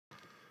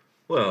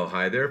Well,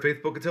 hi there,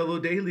 Faith Pocatello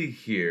Daily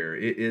here.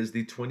 It is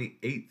the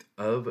 28th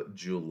of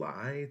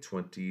July,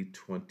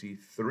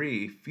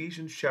 2023,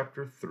 Ephesians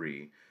chapter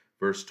 3,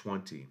 verse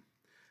 20.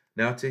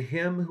 Now to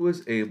him who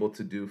is able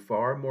to do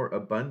far more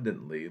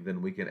abundantly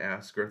than we can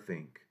ask or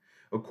think,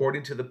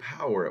 according to the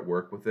power at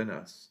work within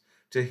us,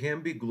 to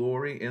him be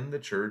glory in the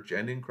church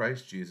and in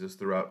Christ Jesus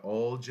throughout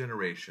all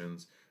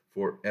generations,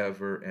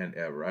 forever and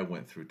ever. I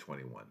went through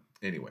 21.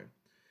 Anyway,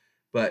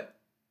 but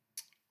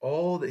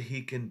all that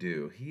he can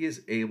do, he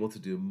is able to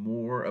do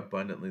more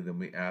abundantly than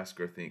we ask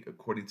or think,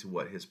 according to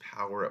what his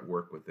power at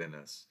work within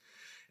us.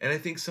 And I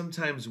think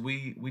sometimes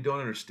we don't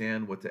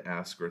understand what to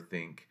ask or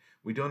think.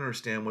 We don't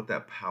understand what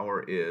that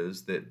power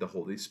is that the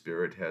Holy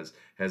Spirit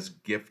has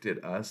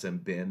gifted us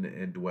and been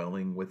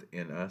indwelling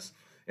within us.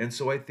 And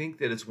so I think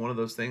that it's one of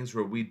those things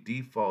where we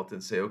default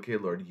and say, okay,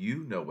 Lord,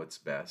 you know what's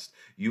best.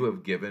 You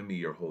have given me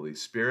your Holy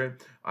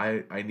Spirit.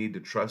 I need to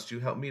trust you.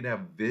 Help me to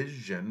have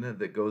vision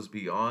that goes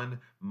beyond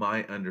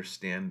my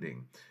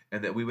understanding,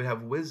 and that we would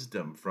have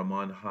wisdom from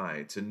on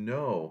high to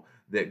know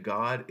that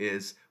God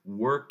is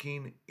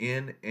working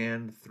in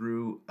and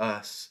through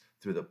us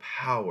through the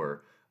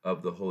power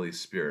of the Holy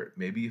Spirit.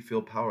 Maybe you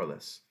feel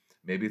powerless.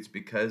 Maybe it's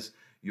because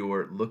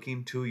you're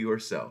looking to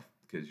yourself,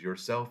 because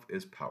yourself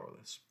is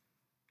powerless.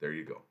 There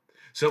you go.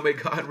 So may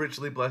God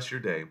richly bless your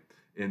day.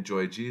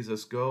 Enjoy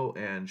Jesus. Go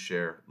and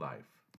share life.